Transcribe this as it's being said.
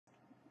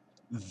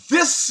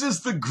This is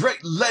the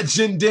great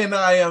legend, and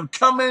I am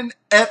coming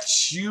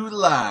at you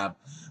live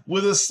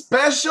with a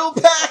special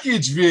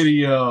package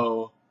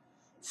video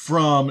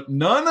from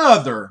none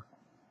other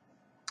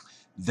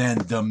than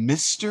the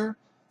Mr.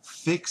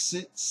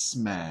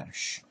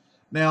 Fix-It-Smash.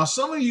 Now,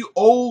 some of you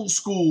old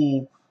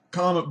school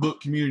comic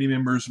book community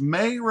members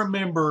may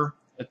remember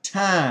a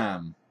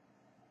time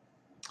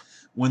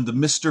when the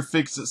Mr.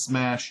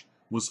 Fix-It-Smash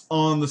was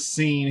on the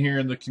scene here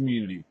in the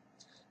community.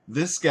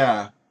 This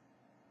guy,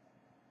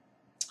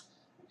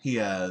 he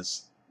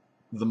has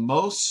the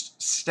most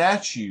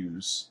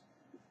statues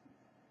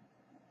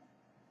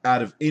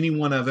out of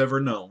anyone I've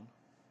ever known.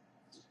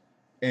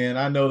 And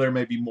I know there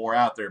may be more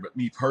out there, but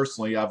me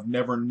personally, I've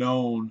never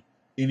known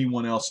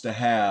anyone else to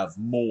have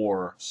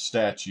more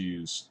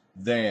statues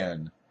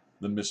than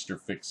the Mr.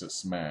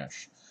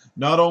 Fix-It-Smash.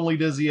 Not only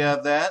does he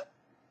have that,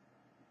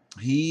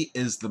 he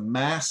is the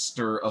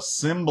master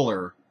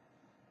assembler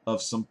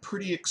of some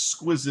pretty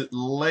exquisite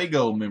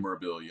Lego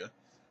memorabilia.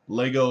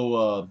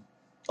 Lego,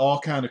 all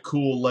kind of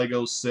cool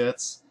Lego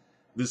sets.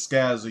 This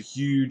guy's a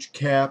huge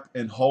Cap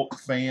and Hulk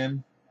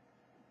fan,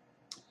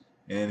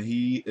 and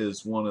he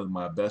is one of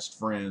my best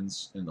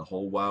friends in the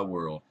whole wide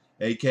world,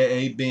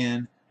 aka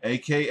Ben,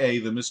 aka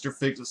the Mr.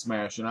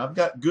 Fix-It-Smash. And I've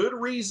got good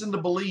reason to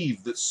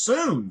believe that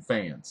soon,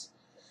 fans,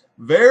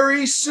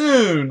 very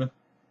soon,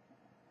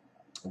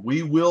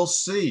 we will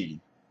see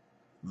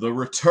the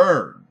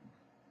return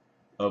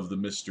of the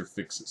Mr.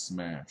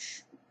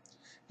 Fix-It-Smash.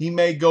 He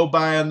may go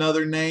by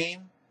another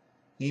name.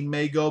 He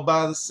may go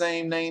by the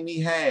same name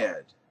he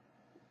had.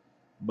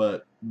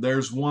 But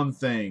there's one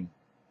thing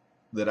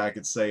that I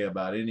could say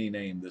about any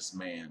name this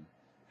man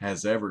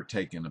has ever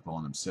taken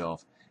upon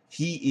himself.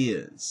 He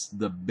is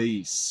the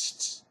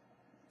Beast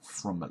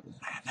from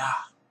Atlanta.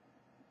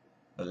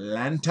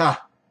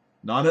 Atlanta.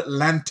 Not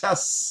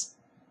Atlantis.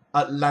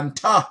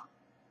 Atlanta.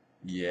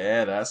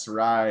 Yeah, that's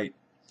right.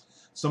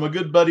 So my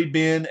good buddy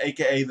Ben,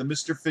 aka the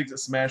Mr.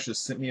 Fix-It-Smash, has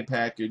sent me a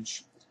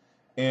package,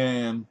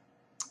 and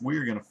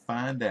we're going to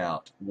find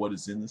out what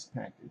is in this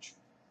package.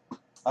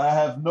 I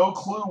have no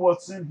clue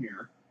what's in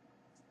here.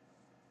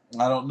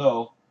 I don't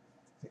know.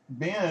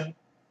 Ben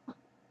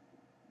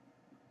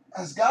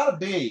has got to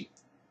be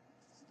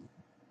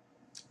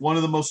one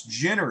of the most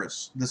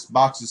generous. This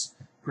box is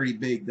pretty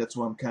big. That's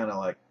why I'm kind of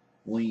like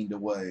leaned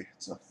away.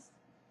 It's a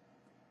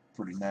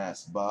pretty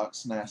nice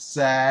box. Nice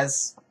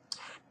size.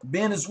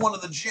 Ben is one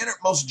of the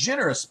most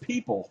generous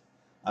people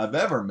I've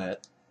ever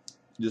met.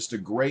 Just a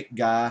great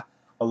guy.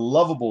 A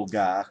lovable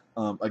guy.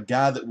 A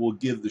guy that will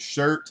give the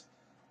shirt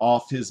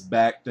off his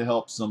back to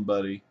help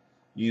somebody.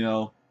 You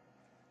know,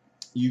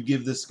 you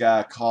give this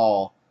guy a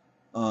call.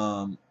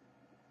 I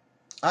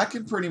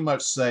can pretty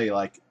much say,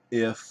 like,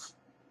 if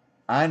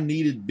I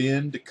needed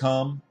Ben to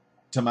come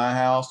to my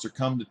house or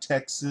come to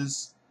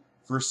Texas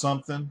for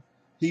something,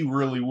 he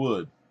really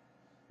would.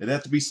 It'd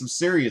have to be some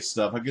serious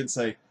stuff. I couldn't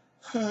say,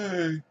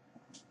 hey,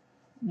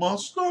 my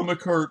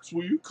stomach hurts,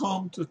 will you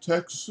come to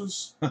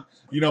Texas?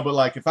 You know, but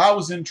like if I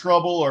was in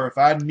trouble or if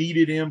I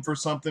needed him for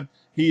something,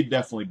 he'd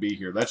definitely be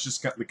here. That's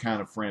just the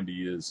kind of friend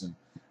he is. And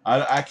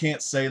I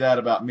can't say that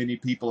about many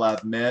people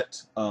I've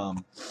met, not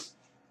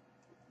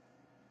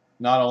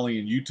only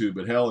in YouTube,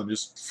 but hell, and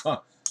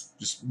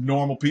just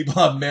normal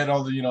people I've met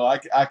on the, you know,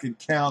 I can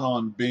count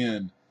on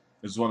Ben,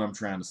 is what I'm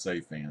trying to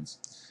say,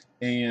 fans.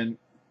 And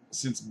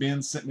since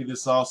Ben sent me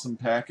this awesome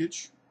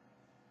package,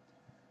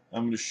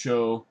 I'm going to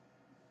show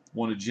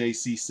one of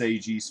JC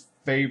Sagey's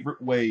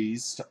favorite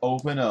ways to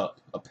open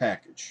up a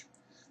package.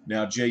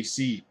 Now,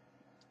 JC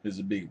is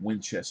a big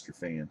Winchester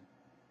fan.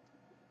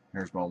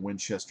 There's my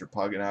Winchester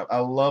pocket. I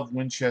love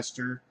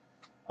Winchester.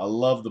 I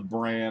love the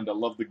brand. I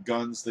love the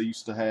guns they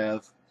used to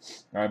have.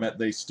 I bet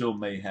they still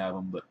may have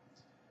them, but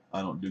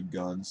I don't do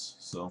guns,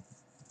 so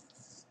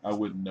I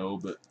wouldn't know.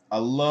 But I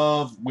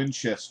love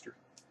Winchester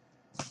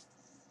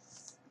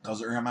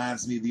because it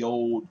reminds me of the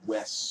old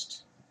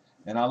West.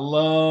 And I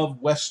love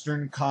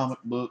Western comic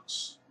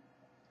books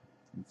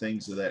and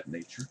things of that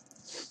nature.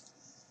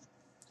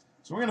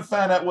 So we're going to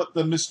find out what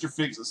the Mr.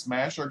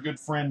 Fix-It-Smash, our good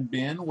friend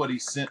Ben, what he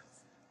sent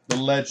the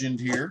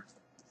legend here.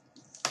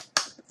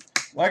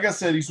 Like I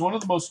said, he's one of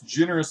the most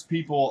generous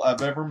people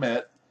I've ever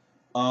met.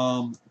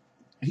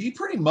 He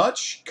pretty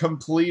much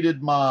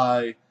completed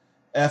my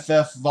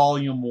FF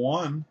Volume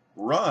 1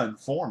 run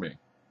for me.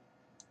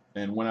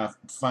 And when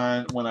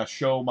I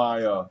show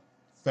my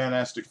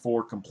Fantastic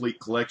Four complete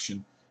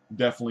collection,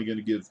 definitely going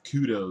to give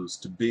kudos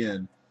to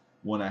Ben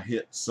when I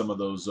hit some of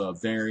those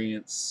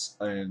variants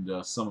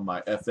and some of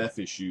my FF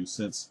issues,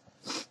 since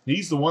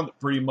he's the one that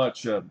pretty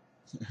much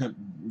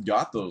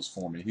got those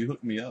for me. He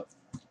hooked me up.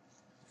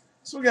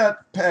 So we got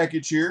a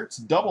package here. It's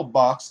double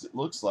boxed, it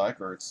looks like,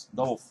 or it's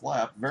double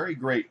flap. Very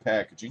great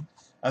packaging.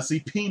 I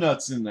see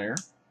peanuts in there.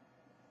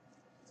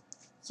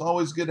 It's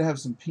always good to have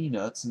some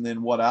peanuts. And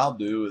then what I'll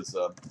do is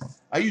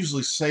I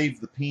usually save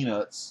the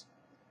peanuts,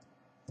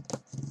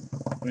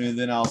 and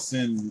then I'll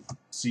send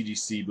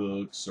CGC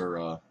books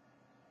or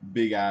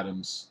big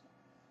items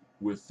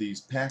with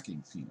these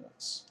packing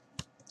peanuts.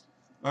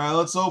 Alright,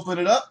 let's open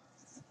it up.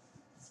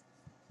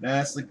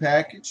 Nicely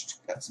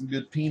packaged. Got some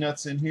good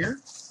peanuts in here.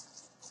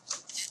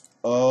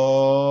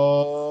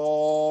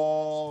 Oh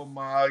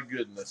my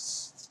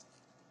goodness.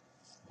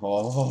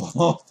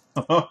 Oh,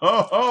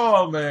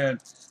 oh man.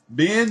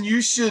 Ben,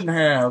 you shouldn't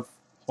have.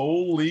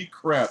 Holy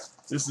crap.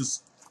 This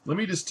is, let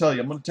me just tell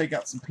you, I'm going to take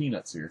out some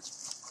peanuts here.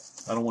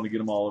 I don't want to get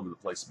them all over the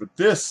place. But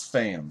this,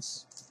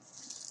 fans,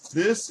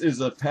 this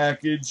is a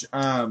package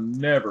I'm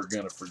never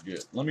going to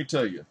forget. Let me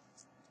tell you.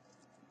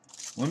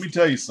 Let me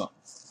tell you something.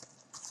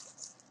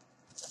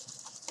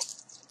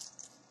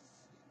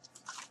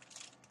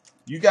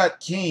 You got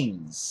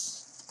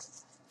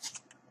kings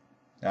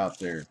out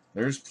there.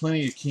 There's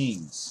plenty of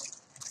kings.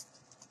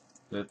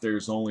 That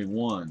there's only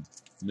one,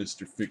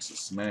 Mr.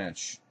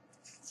 Fix-It-Smash.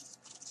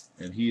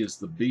 And he is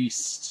the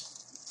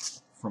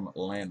beast from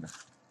Atlanta.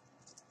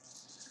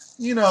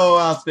 You know,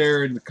 out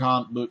there in the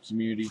comic book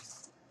community,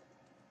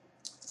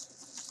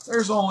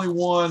 there's only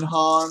one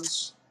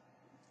Hans,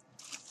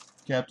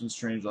 Captain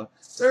Strangelove.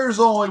 There's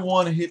only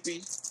one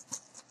Hippie,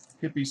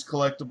 Hippie's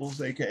Collectibles,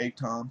 a.k.a.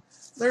 Tom.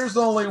 There's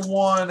only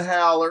one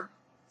Howler,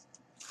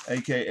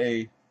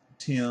 a.k.a.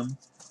 Tim.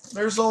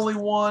 There's only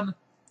one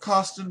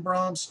Costin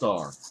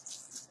Bromstar.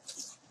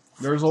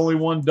 There's only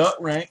one Duck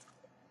Rank.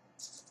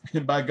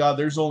 And by God,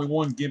 there's only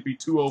one Gimpy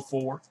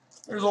 204.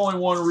 There's only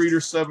one Reader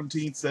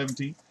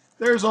 1717.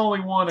 There's only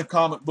one a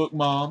Comic Book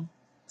Mom.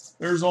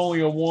 There's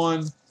only a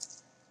one.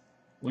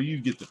 Well, you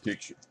get the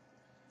picture.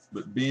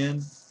 But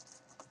Ben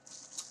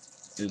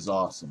is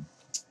awesome.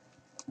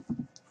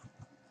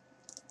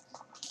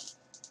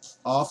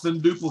 Often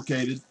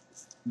duplicated,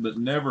 but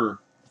never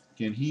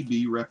can he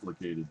be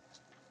replicated.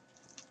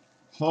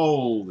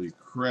 Holy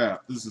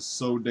crap, this is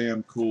so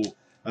damn cool.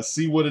 I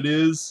see what it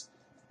is,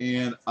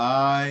 and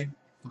I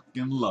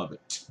fucking love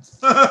it.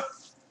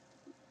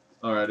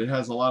 Alright, it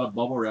has a lot of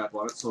bubble wrap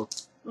on it, so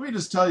let me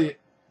just tell you,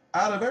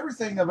 out of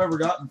everything I've ever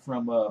gotten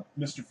from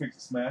Mr.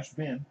 Fix-It-Smash,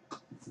 Ben,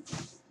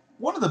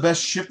 one of the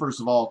best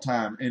shippers of all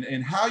time.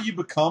 And how you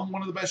become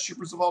one of the best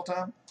shippers of all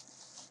time?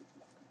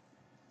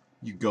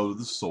 You go to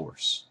the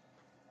source.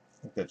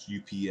 I think that's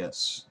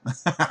UPS.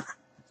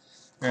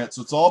 Alright,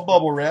 so it's all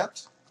bubble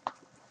wrapped.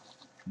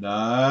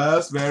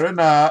 Nice, very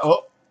nice.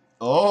 Oh,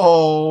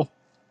 oh.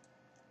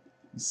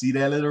 You see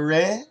that little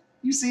red?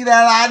 You see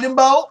that lightning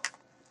bolt?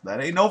 That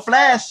ain't no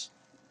flash.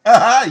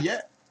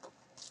 Yeah.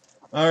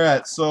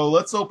 Alright, so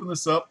let's open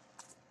this up.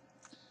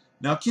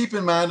 Now keep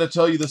in mind, I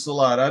tell you this a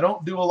lot, I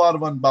don't do a lot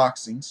of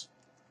unboxings.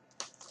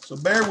 So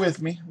bear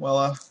with me while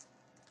I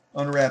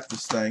unwrap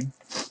this thing.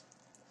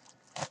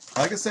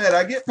 Like I said,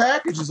 I get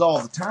packages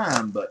all the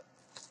time, but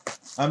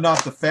I'm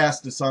not the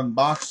fastest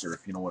unboxer,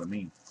 if you know what I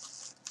mean.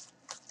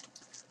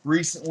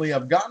 Recently,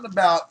 I've gotten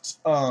about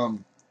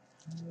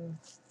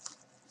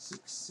 6,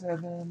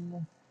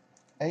 7,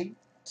 8.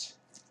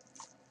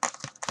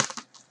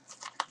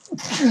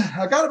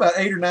 I got about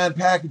 8 or 9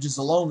 packages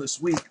alone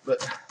this week,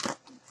 but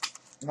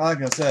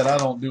like I said, I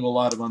don't do a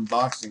lot of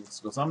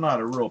unboxings because I'm not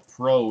a real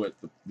pro at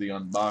the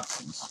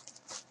unboxings.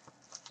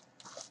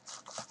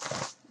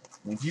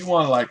 If you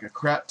want like a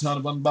crap ton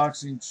of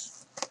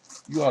unboxings,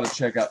 you ought to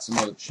check out some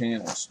other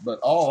channels. But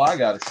all I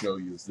got to show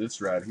you is this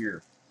right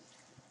here.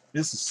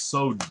 This is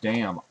so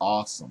damn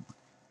awesome.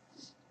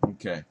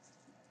 Okay.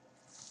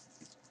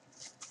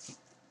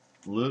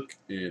 Look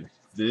at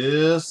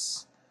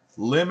this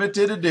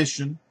limited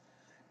edition.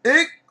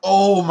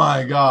 Oh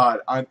my God.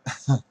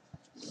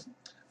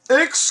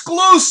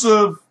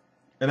 Exclusive.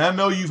 And I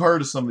know you've heard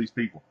of some of these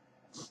people.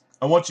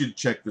 I want you to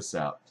check this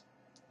out.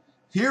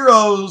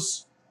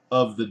 Heroes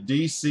of the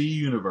DC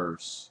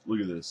Universe. Look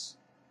at this.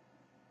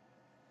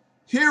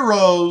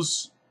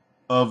 Heroes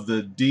of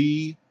the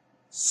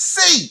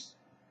DC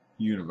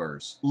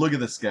Universe. Look at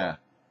this guy.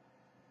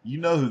 You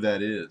know who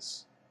that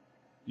is.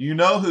 You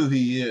know who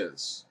he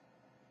is.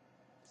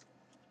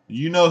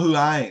 You know who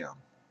I am.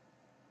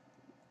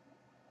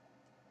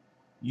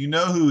 You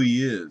know who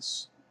he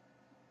is.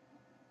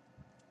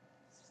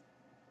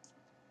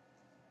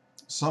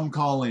 Some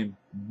call him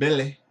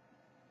Billy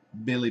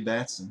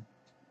Batson.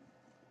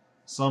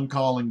 Some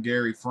call him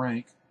Gary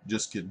Frank.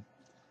 Just kidding.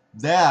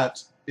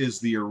 That is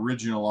the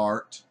original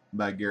art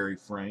by Gary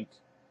Frank.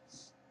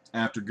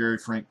 After Gary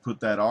Frank put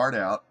that art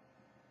out,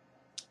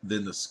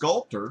 then the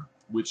sculptor,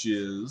 which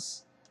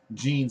is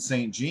Gene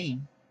St.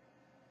 Jean.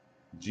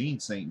 Gene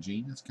St.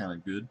 Jean, that's kind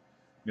of good.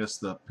 I guess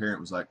the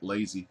parent was like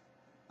lazy.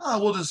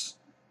 Oh,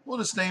 we'll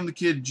just name the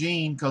kid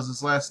Gene because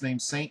his last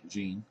name's St.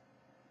 Jean.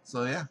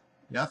 So yeah,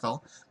 I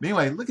felt. But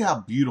anyway, look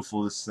how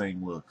beautiful this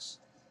thing looks.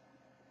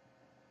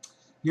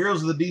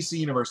 Heroes of the DC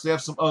Universe. They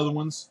have some other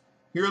ones.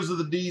 Heroes of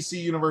the DC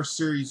Universe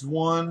Series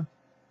 1.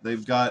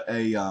 They've got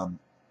a,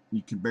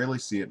 you can barely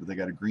see it, but they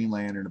got a Green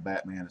Lantern, a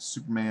Batman, a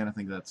Superman. I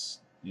think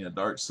that's, yeah,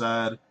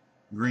 Darkseid,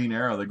 Green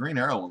Arrow. The Green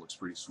Arrow one looks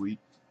pretty sweet.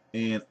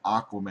 And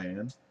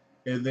Aquaman.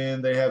 And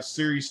then they have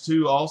Series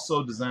 2,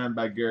 also designed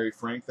by Gary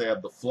Frank. They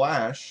have The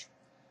Flash.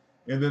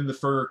 And then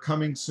for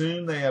coming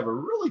soon, they have a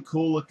really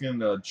cool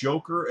looking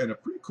Joker and a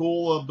pretty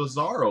cool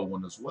Bizarro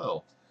one as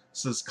well. It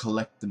says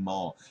collect them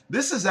all.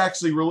 This is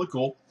actually really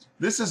cool.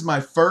 This is my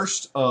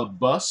first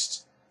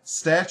bust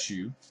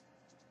statue,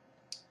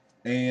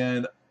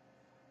 and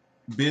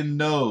Ben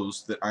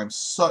knows that I'm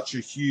such a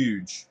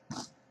huge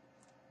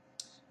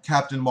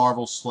Captain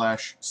Marvel /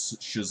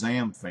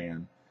 Shazam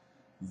fan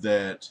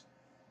that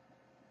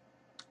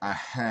I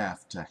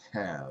have to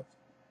have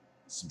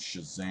some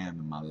Shazam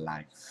in my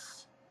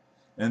life.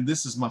 And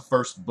this is my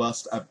first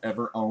bust I've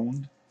ever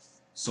owned.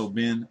 So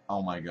Ben,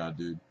 oh my God,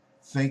 dude.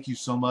 Thank you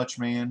so much,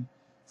 man,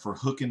 for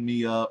hooking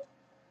me up.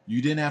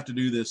 You didn't have to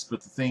do this,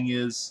 but the thing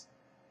is,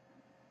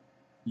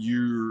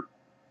 you're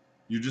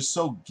just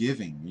so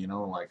giving, you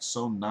know, like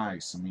so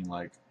nice. I mean,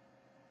 like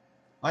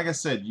I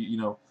said, you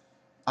know,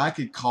 I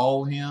could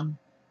call him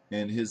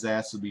and his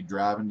ass would be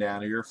driving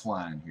down here,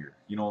 flying here.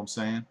 You know what I'm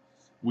saying?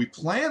 We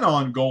plan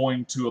on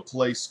going to a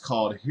place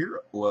called Hero.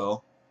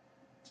 Well,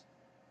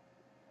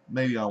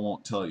 maybe I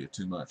won't tell you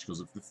too much,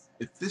 because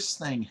if this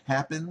thing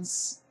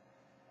happens,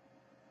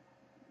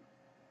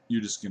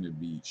 you're just going to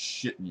be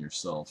shitting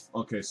yourself.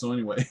 Okay, so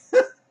anyway.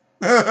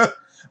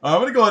 I'm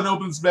going to go ahead and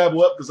open this bad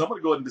boy up, because I'm going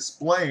to go ahead and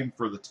display him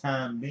for the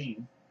time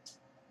being.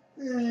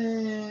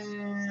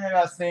 I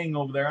got a thing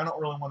over there. I don't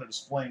really want to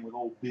display him with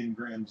old Ben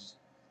Grimm's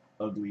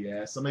ugly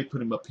ass. I may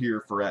put him up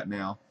here for right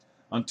now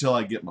until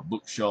I get my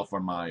bookshelf or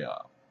my...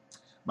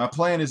 my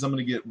plan is I'm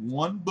going to get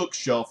one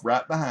bookshelf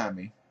right behind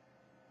me.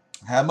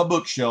 Have my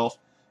bookshelf,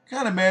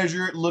 kind of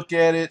measure it, look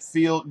at it,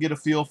 get a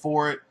feel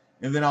for it,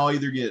 and then I'll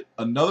either get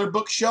another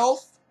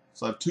bookshelf,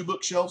 so I have two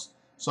bookshelves,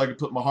 so I can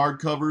put my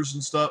hardcovers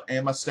and stuff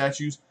and my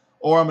statues,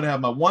 or I'm going to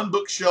have my one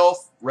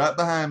bookshelf right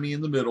behind me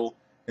in the middle,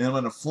 and I'm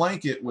going to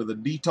flank it with a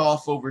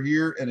Detolf over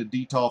here and a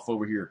Detolf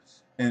over here.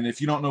 And if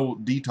you don't know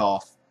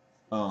Detolf,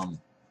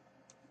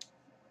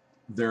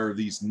 there are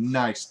these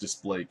nice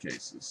display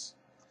cases.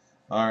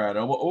 All right.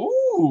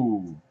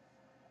 Ooh,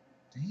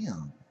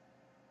 damn.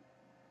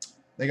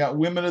 They got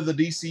Women of the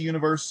DC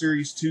Universe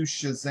Series 2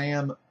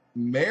 Shazam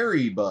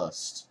Mary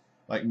bust,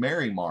 like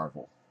Mary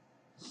Marvel.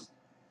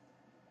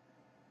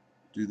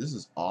 Dude, this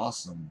is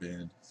awesome,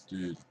 Ben.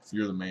 Dude,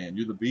 you're the man.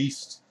 You're the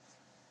beast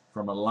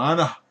from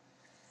Atlanta.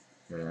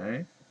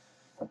 Okay.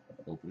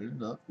 Open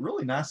it up.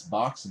 Really nice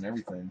box and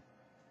everything.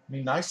 I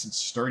mean, nice and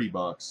sturdy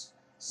box.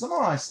 Some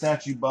of my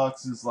statue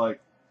boxes,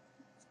 like,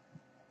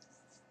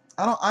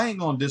 I ain't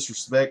gonna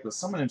disrespect, but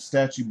some of them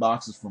statue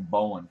boxes from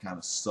Bowen kind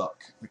of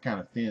suck. They're kind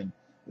of thin.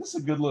 This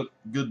is a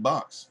good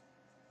box.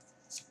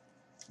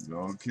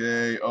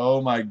 Okay.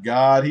 Oh my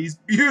God, he's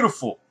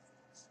beautiful.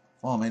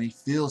 Oh man, he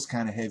feels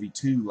kind of heavy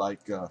too.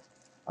 Like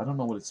I don't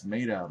know what it's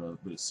made out of,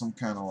 but it's some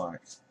kind of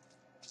like.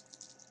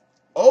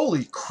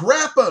 Holy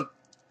crap!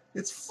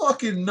 It's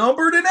fucking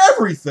numbered and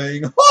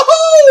everything.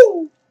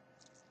 Oh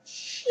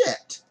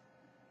shit!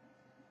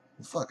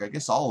 Well, fuck. I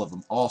guess all of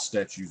them, all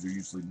statues are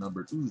usually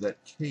numbered. Ooh, that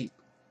cape.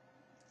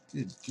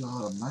 Good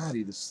God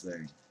Almighty, this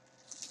thing.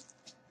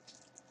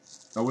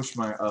 I wish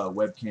my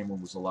webcam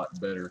was a lot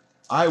better.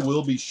 I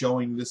will be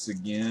showing this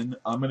again.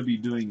 I'm going to be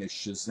doing a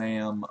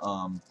Shazam.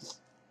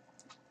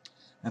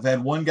 I've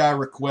had one guy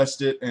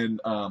request it,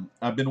 and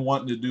I've been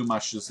wanting to do my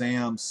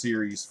Shazam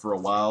series for a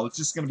while. It's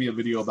just going to be a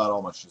video about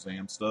all my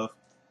Shazam stuff.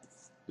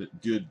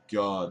 But good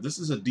God. This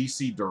is a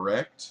DC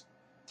Direct.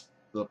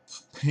 The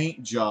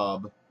paint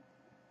job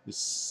is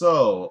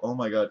so, oh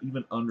my God,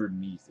 even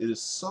underneath. It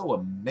is so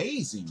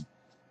amazing.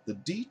 The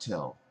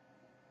detail.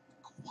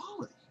 The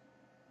quality.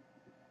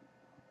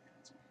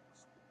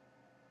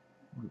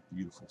 What a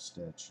beautiful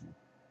statue.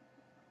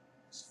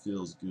 This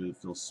feels good,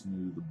 feels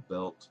smooth. The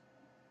belt,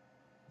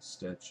 the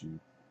statue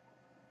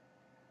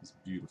is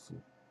beautiful.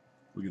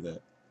 Look at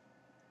that.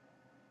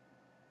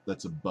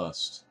 That's a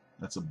bust.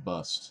 That's a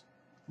bust.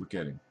 Look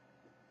at him.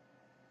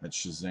 That's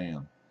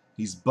Shazam.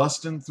 He's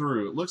busting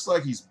through. It looks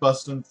like he's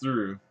busting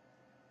through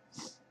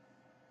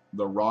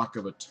the Rock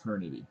of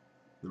Eternity.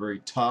 The very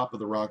top of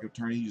the Rock of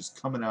Eternity. He's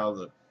just coming out of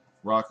the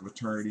Rock of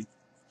Eternity.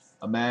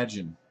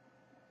 Imagine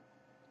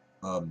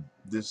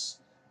this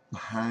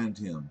behind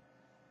him,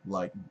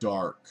 like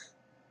dark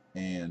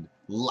and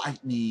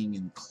lightning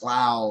and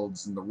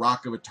clouds and the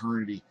Rock of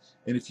Eternity.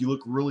 And if you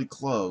look really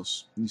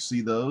close, you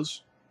see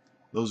those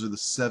are the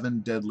 7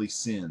 deadly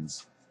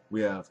sins.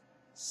 We have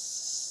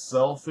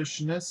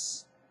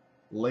selfishness,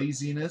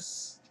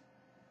 laziness,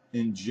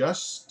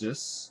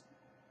 injustice,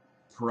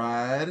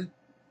 pride,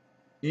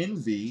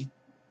 envy,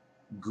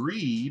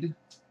 greed,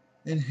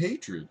 and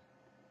hatred.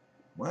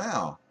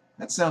 Wow,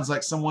 that sounds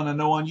like someone I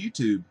know on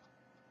YouTube.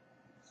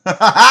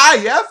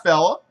 Yeah,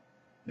 fella.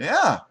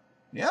 Yeah,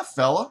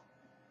 fella.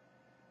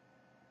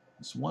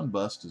 This one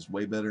bust is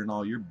way better than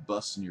all your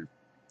busts and your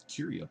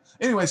curio.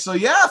 Anyway, so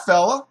yeah,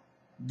 fella.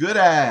 Good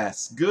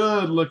ass.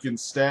 Good looking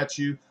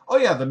statue. Oh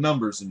yeah, the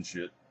numbers and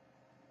shit.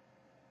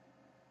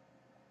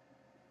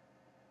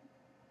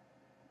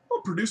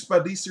 Oh, produced by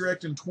DC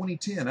Direct in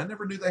 2010. I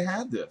never knew they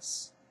had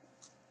this.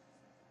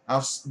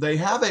 They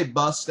have a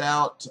bust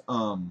out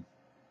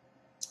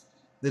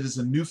that is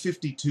a New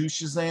 52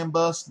 Shazam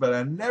bust, but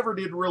I never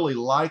did really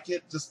like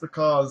it just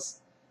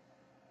because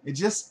it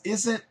just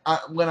isn't.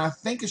 When I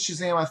think of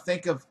Shazam, I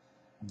think of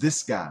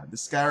this guy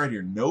right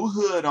here. No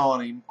hood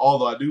on him,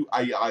 although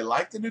I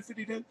like the New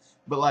 52,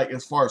 but like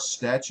as far as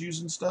statues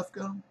and stuff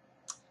go,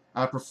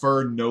 I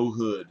prefer no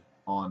hood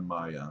on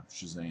my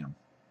Shazam.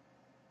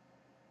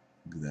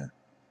 Look at that.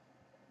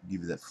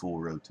 Give you that full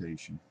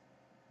rotation.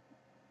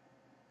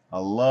 I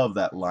love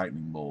that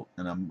lightning bolt,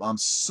 and I'm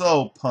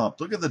so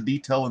pumped. Look at the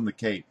detail in the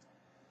cape.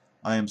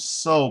 I am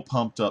so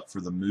pumped up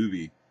for the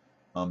movie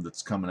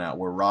that's coming out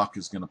where Rock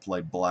is going to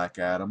play Black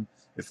Adam.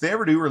 If they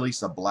ever do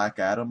release a Black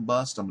Adam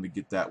bust, I'm going to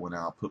get that one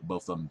out. I'll put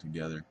both of them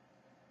together,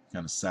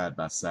 kind of side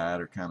by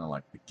side or kind of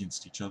like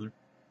against each other.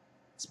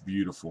 It's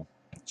beautiful.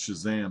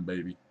 Shazam,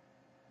 baby.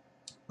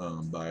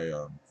 By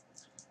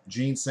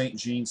Gene St.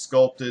 Jean,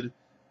 sculpted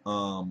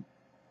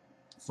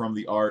from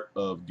the art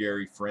of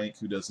Gary Frank,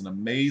 who does an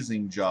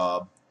amazing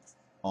job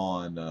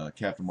on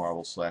Captain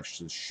Marvel /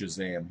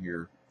 Shazam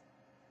here.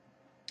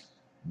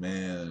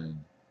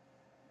 Man,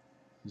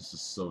 this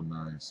is so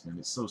nice, man.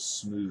 It's so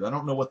smooth. I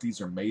don't know what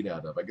these are made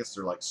out of. I guess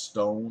they're like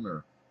stone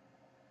or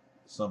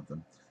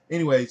something.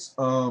 Anyways,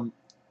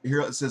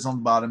 here it says on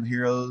the bottom,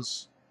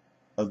 Heroes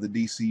of the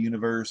DC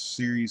Universe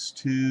Series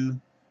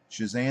 2,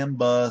 Shazam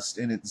bust,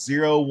 and it's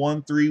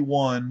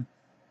 0131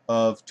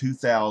 of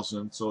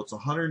 2000, so it's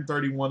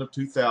 131 of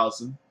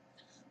 2000.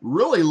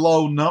 Really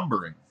low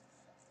numbering.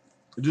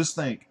 Just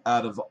think,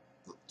 out of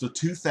the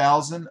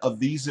 2,000 of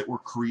these that were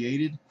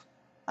created,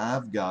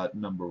 I've got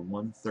number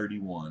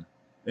 131.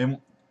 And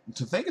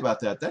to think about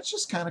that, that's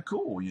just kind of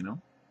cool, you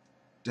know,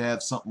 to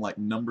have something like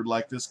numbered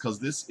like this, because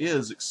this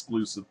is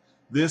exclusive.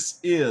 This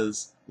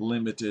is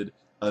limited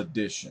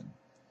edition.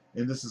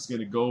 And this is going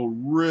to go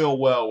real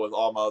well with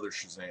all my other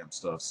Shazam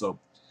stuff. So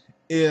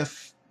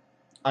if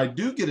I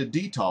do get a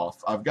DTOF,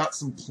 I've got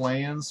some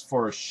plans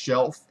for a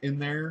shelf in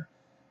there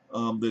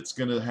that's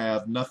going to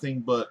have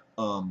nothing but...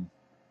 I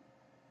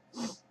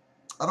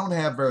don't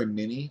have very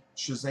many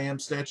Shazam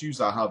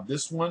statues. I have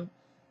this one,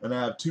 and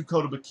I have two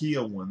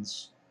Kotobukiya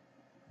ones,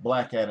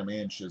 Black Adam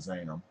and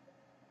Shazam.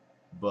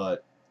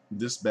 But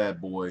this bad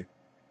boy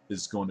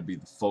is going to be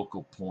the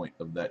focal point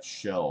of that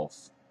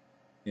shelf.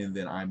 And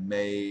then I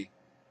may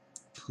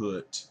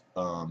put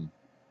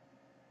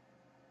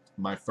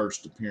my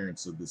first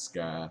appearance of this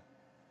guy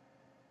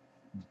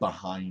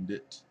behind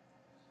it.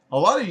 A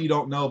lot of you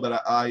don't know,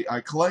 but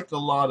I collect a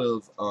lot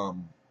of...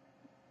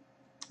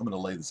 I'm going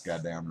to lay this guy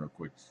down real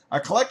quick. I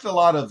collect a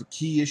lot of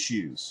key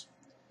issues.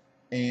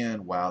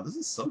 And wow, this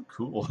is so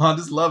cool. I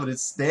just love it.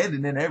 It's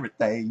standing and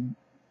everything.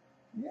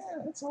 Yeah,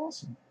 that's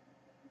awesome.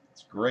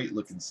 It's a great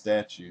looking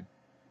statue.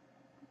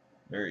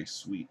 Very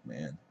sweet,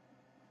 man.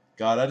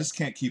 God, I just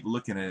can't keep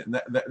looking at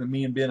it. And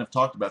me and Ben have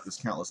talked about this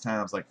countless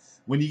times. Like,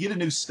 when you get a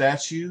new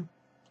statue,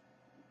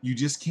 you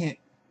just can't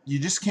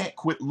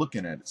quit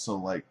looking at it. So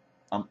like,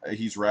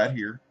 he's right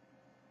here.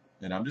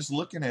 And I'm just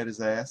looking at his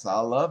ass. I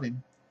love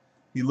him.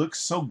 He looks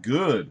so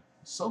good.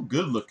 So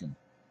good looking.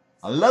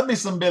 I love me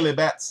some Billy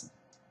Batson.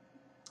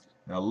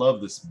 And I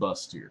love this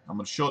bust here. I'm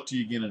going to show it to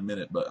you again in a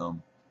minute, but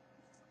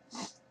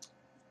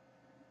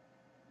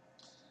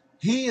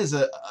he is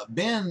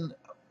Ben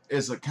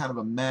is a kind of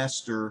a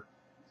master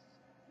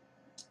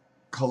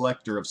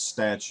collector of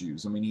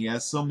statues. I mean, he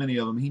has so many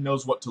of them. He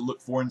knows what to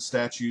look for in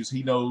statues.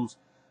 He knows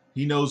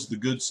the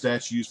good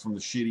statues from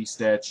the shitty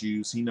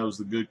statues. He knows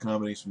the good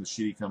companies from the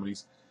shitty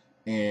companies.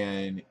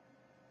 And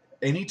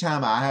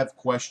anytime I have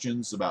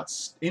questions about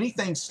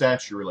anything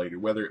statue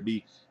related, whether it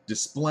be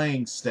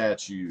displaying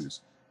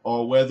statues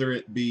or whether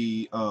it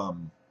be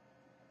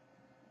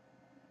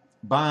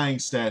buying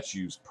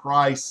statues,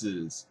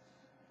 prices,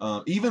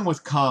 even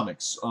with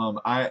comics,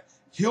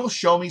 he'll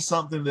show me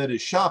something that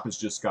his shop has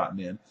just gotten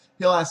in.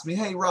 He'll ask me,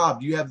 "Hey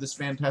Rob, do you have this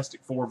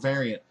Fantastic Four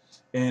variant?"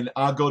 And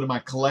I'll go to my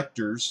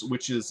collectors,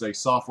 which is a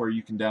software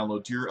you can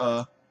download to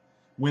your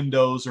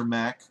Windows or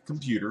Mac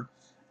computer.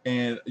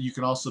 And you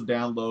can also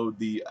download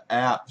the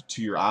app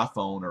to your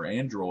iPhone or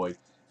Android,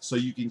 so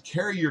you can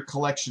carry your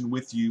collection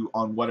with you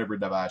on whatever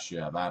device you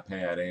have,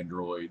 iPad,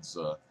 Androids,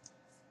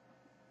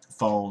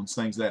 phones,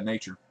 things of that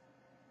nature.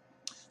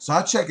 So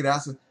I check it out. I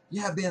say,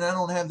 "Yeah, Ben, I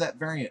don't have that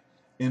variant."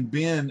 And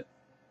Ben,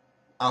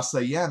 I'll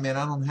say, "Yeah, man,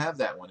 I don't have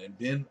that one." And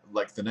Ben,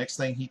 like the next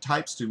thing he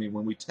types to me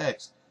when we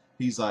text,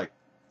 he's like,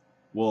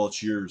 "Well,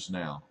 it's yours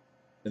now."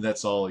 And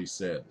that's all he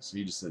says.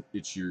 He just said,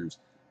 "It's yours."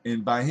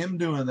 And by him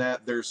doing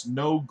that, there's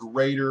no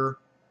greater...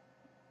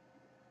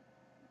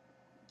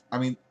 I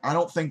mean, I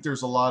don't think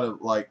there's a lot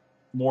of, like,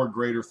 more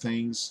greater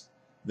things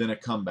than a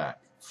comeback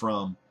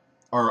from...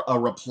 or a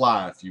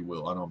reply, if you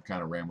will. I know I'm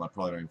kind of rambling. I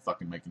probably don't even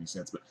fucking make any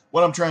sense. But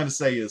what I'm trying to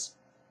say is,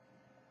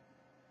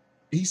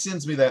 he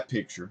sends me that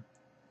picture.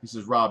 He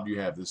says, "Rob, do you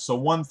have this?" So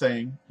one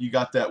thing, you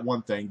got that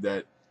one thing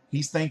that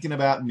he's thinking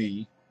about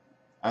me.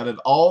 Out of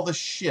all the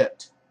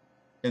shit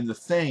and the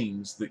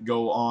things that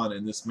go on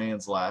in this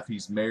man's life,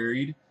 he's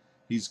married.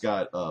 He's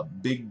got a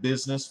big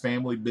business,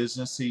 family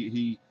business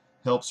he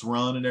helps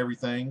run and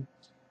everything.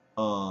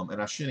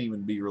 And I shouldn't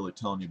even be really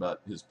telling you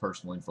about his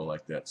personal info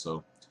like that.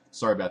 So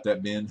sorry about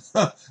that, Ben.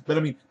 But I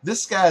mean,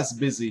 this guy's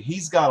busy.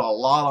 He's got a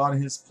lot on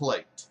his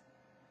plate.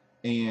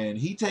 And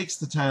he takes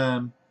the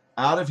time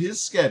out of his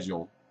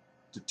schedule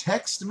to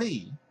text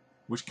me,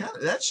 which kind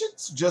of, that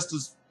shit's just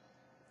as,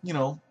 you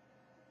know,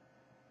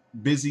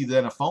 busy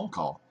than a phone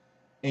call.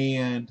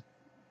 And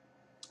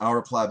I'll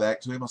reply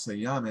back to him. I'll say,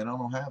 yeah, man, I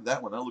don't have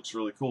that one. That looks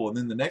really cool. And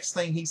then the next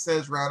thing he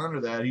says right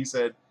under that, he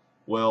said,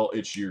 well,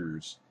 it's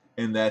yours.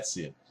 And that's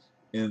it.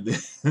 And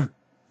then,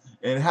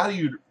 and how do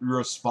you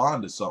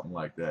respond to something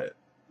like that?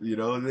 You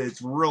know,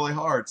 it's really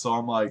hard. So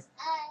I'm like,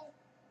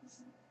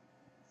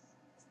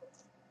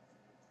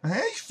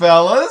 hey,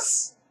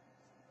 fellas.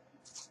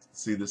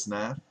 See this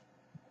knife?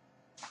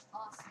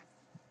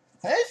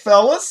 Hey,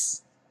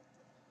 fellas.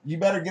 You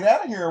better get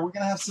out of here or we're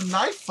going to have some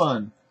knife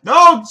fun.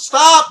 No,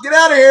 stop. Get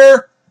out of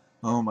here.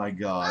 Oh, my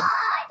God.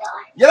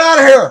 Get out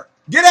of here.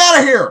 Get out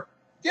of here.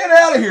 Get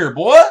out of here,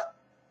 boy.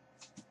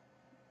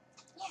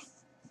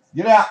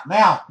 Get out.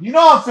 Now, you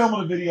know I'm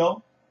filming a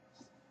video.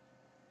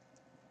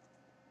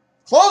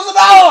 Close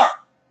the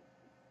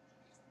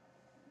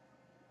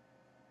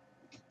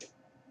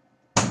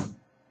door.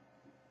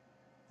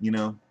 You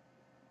know,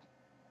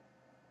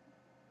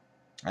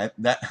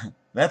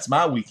 that's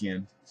my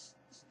weekend.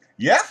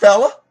 Yeah,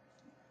 fella.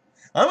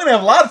 I'm going to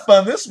have a lot of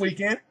fun this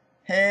weekend.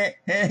 Okay,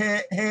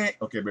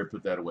 better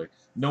put that away.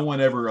 No one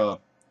ever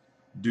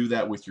do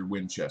that with your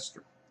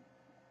Winchester.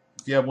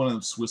 If you have one of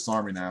them Swiss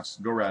Army knives,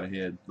 go right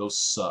ahead. Those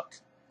suck.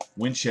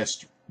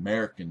 Winchester,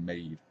 American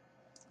made.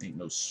 Ain't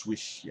no Swiss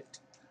shit.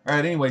 All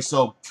right, anyway,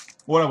 so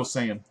what I was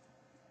saying,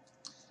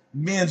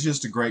 Ben's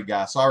just a great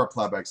guy. So I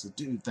replied back and said,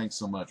 dude, thanks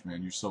so much,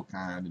 man. You're so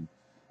kind.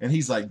 And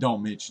he's like,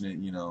 don't mention it,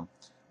 you know.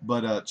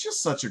 But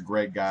just such a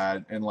great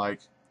guy. And,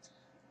 like,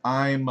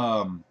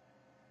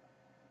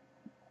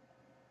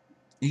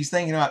 he's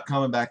thinking about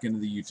coming back into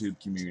the YouTube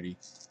community.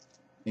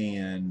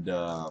 And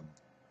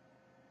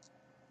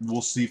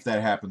we'll see if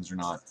that happens or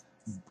not.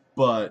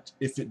 But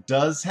if it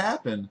does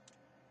happen,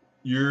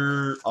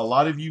 a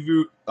lot of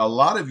you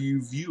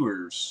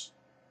viewers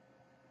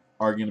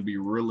are going to be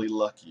really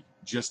lucky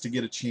just to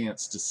get a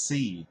chance to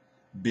see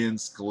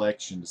Ben's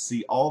collection, to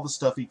see all the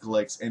stuff he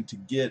collects, and to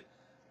get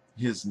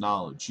his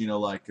knowledge. You know,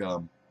 like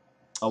a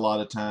lot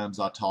of times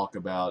I talk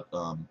about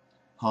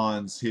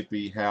Hans,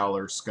 Hippie,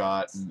 Howler,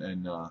 Scott,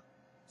 and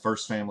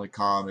First Family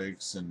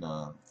Comics, and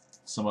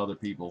some other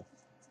people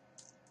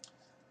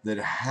that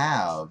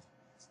have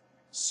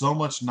so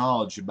much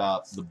knowledge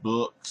about the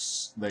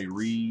books they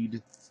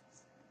read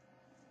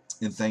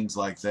and things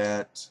like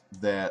that,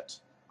 that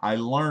I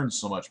learn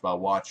so much by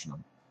watching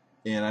them.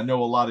 And I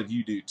know a lot of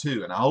you do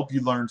too. And I hope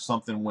you learn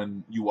something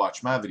when you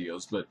watch my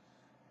videos. But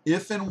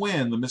if and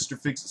when the Mr.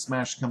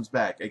 Fix-It-Smash comes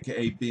back,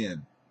 aka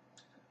Ben,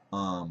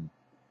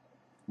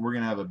 we're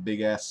going to have a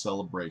big-ass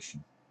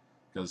celebration.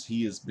 Because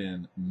he has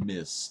been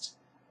missed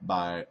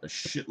by a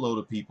shitload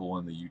of people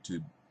in the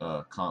YouTube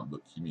comic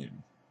book community.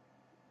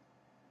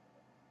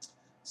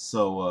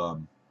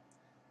 So,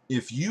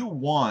 if you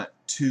want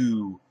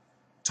to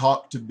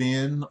talk to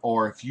Ben,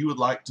 or if you would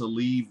like to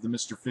leave the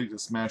Mr.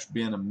 Fix-It-Smash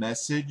Ben a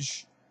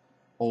message,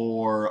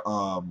 or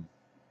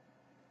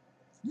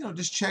you know,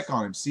 just check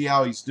on him, see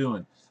how he's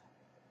doing,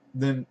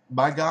 then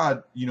by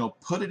God, you know,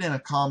 put it in a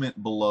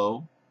comment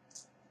below.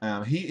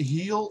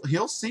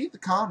 He'll see the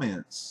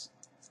comments,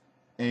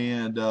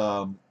 and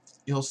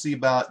he'll see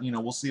about, you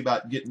know, we'll see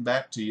about getting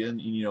back to you, and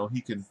you know,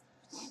 he can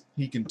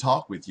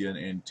talk with you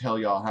and tell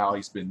y'all how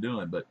he's been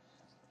doing. But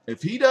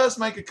if he does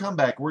make a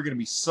comeback, we're going to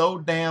be so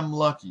damn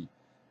lucky,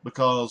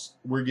 because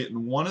we're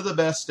getting one of the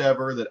best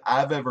ever that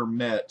I've ever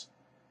met,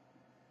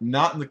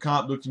 not in the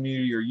comic book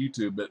community or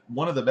YouTube, but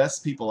one of the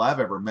best people I've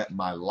ever met in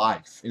my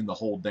life in the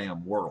whole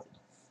damn world.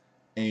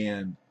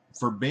 And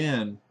for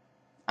Ben,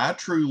 I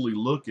truly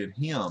look at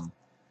him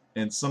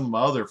and some of my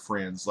other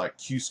friends like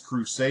Cuse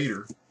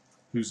Crusader,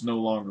 who's no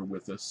longer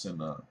with us,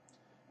 and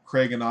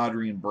Craig and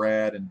Audrey and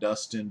Brad and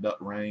Dustin, Duck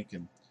Rank,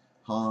 and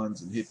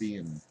Hans and Hippie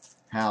and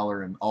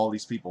Howler and all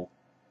these people.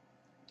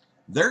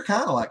 They're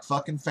kind of like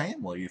fucking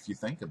family if you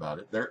think about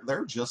it.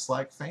 They're just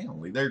like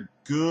family. They're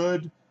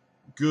good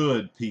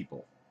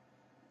people,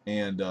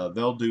 and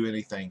they'll do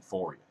anything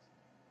for you,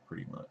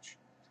 pretty much.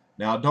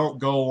 Now, don't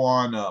go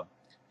on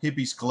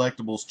Hippie's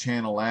Collectibles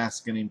channel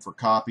asking him for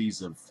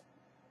copies of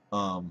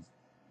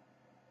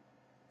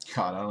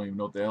God, I don't even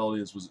know what the hell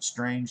it is. Was it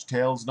Strange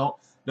Tales? Don't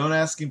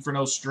ask him for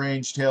no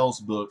Strange Tales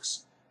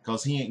books,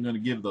 because he ain't going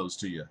to give those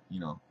to you, you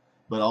know.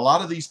 But a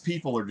lot of these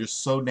people are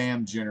just so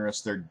damn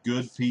generous. They're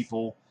good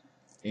people,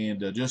 and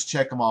just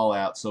check them all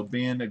out. So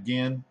Ben,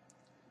 again,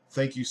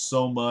 thank you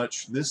so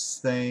much. This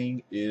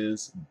thing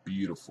is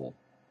beautiful.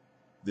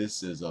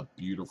 This is a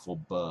beautiful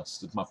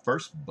bust. It's my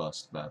first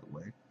bust, by the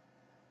way.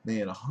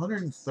 Man,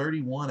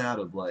 131 out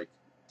of like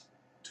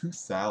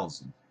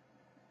 2,000.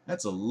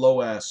 That's a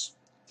low-ass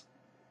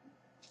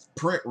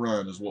print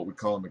run is what we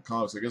call them in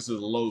comics. I guess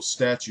it's a low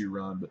statue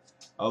run, but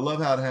I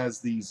love how it has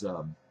these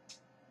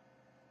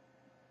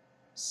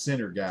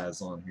center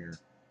guys on here.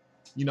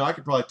 You know, I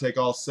could probably take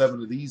all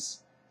 7 of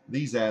these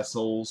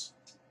assholes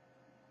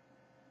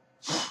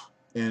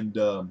and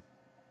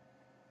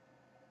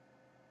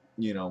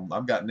you know,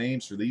 I've got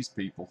names for these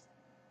people.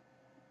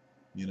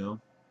 You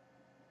know,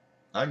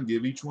 I can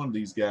give each one of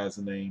these guys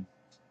a name,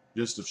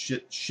 just of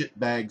shit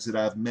bags that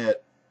I've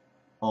met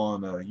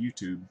on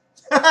YouTube.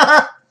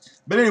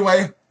 But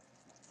anyway,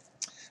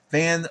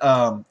 fans,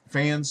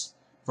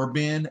 For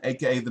Ben,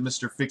 aka the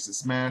Mr.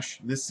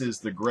 Fix-It-Smash, this is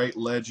the Great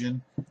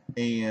Legend,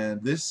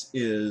 and this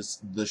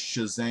is the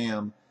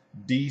Shazam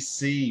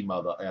DC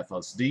mother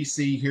effers.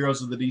 DC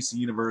Heroes of the DC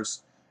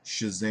Universe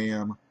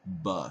Shazam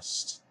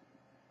bust.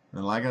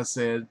 And like I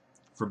said,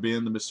 for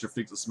Ben, the Mr.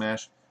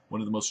 Fix-It-Smash,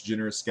 one of the most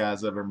generous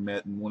guys I've ever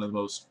met, and one of the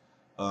most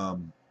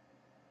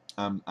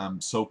I'm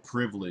so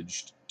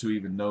privileged to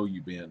even know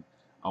you, Ben.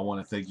 I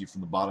want to thank you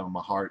from the bottom of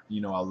my heart. You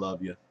know I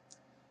love you.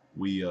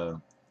 We're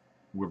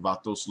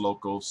Vatos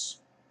Locos.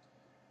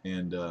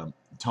 And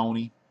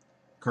Tony,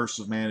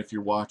 Cursive Man, if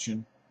you're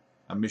watching,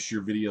 I miss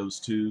your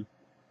videos too.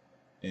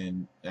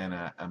 And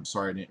I'm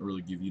sorry I didn't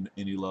really give you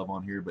any love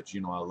on here, but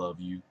you know I love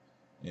you.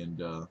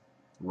 And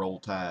Roll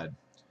Tide.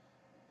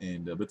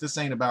 And but this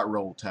ain't about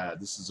Roll Tide.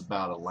 This is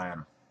about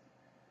Atlanta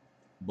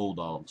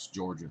Bulldogs,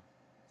 Georgia.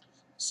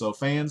 So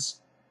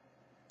fans,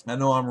 I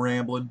know I'm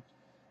rambling,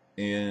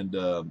 and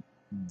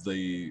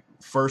the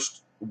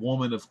first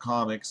woman of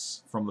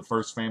comics from the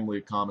first family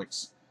of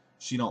comics,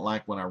 she don't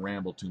like when I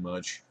ramble too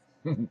much.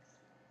 Am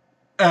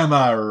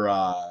I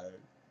right?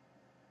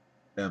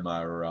 Am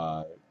I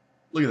right?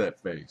 Look at that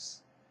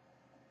face.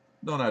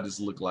 Don't I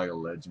just look like a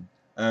legend?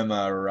 Am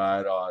I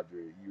right,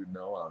 Audrey? You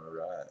know I'm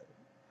right.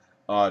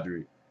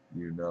 Audrey,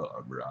 you know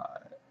I'm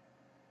right.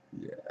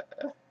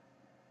 Yeah.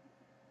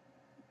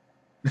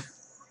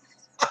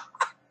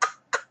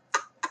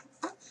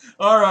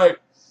 Alright.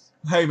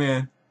 Hey,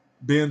 man.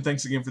 Ben,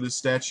 thanks again for this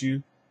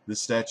statue.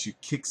 This statue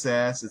kicks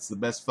ass. It's the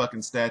best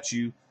fucking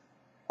statue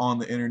on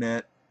the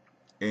internet,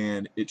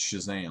 and it's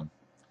Shazam.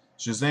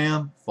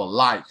 Shazam for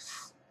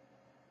life.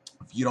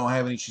 If you don't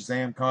have any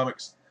Shazam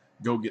comics,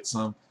 go get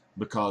some,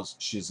 because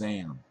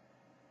Shazam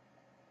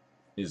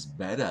is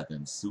better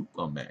than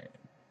Superman.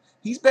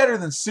 He's better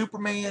than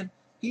Superman.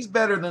 He's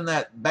better than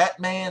that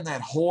Batman,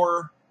 that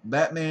horror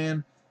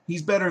Batman.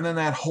 He's better than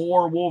that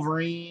horror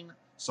Wolverine.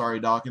 Sorry,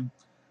 Dawkins.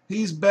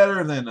 He's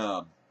better than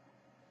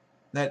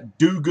that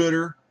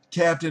do-gooder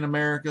Captain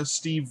America,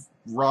 Steve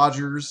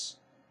Rogers.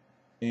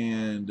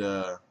 And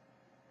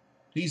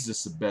he's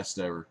just the best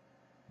ever.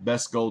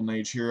 Best Golden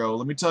Age hero.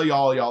 Let me tell you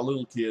all y'all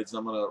little kids,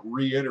 I'm going to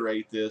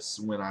reiterate this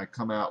when I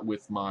come out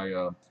with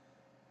my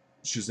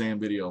Shazam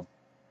video.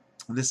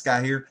 This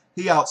guy here,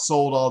 he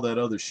outsold all that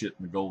other shit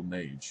in the Golden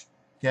Age.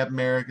 Captain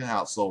America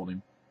outsold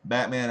him.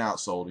 Batman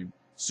outsold him.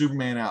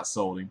 Superman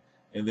outsold him.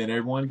 And then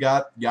everyone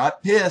got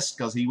pissed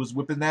because he was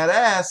whipping that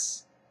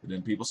ass. And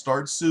then people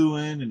started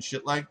suing and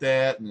shit like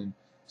that. And then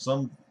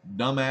some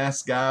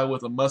dumbass guy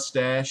with a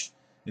mustache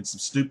and some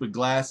stupid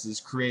glasses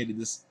created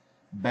this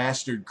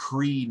bastard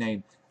Kree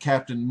named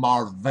Captain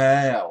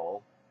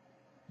Marvel,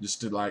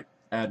 just to like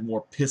add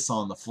more piss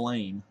on the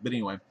flame. But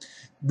anyway,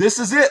 this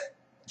is it.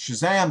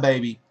 Shazam,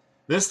 baby.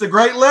 This is the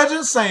Great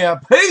Legend saying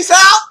peace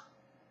out.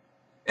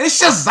 It's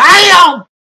Shazam!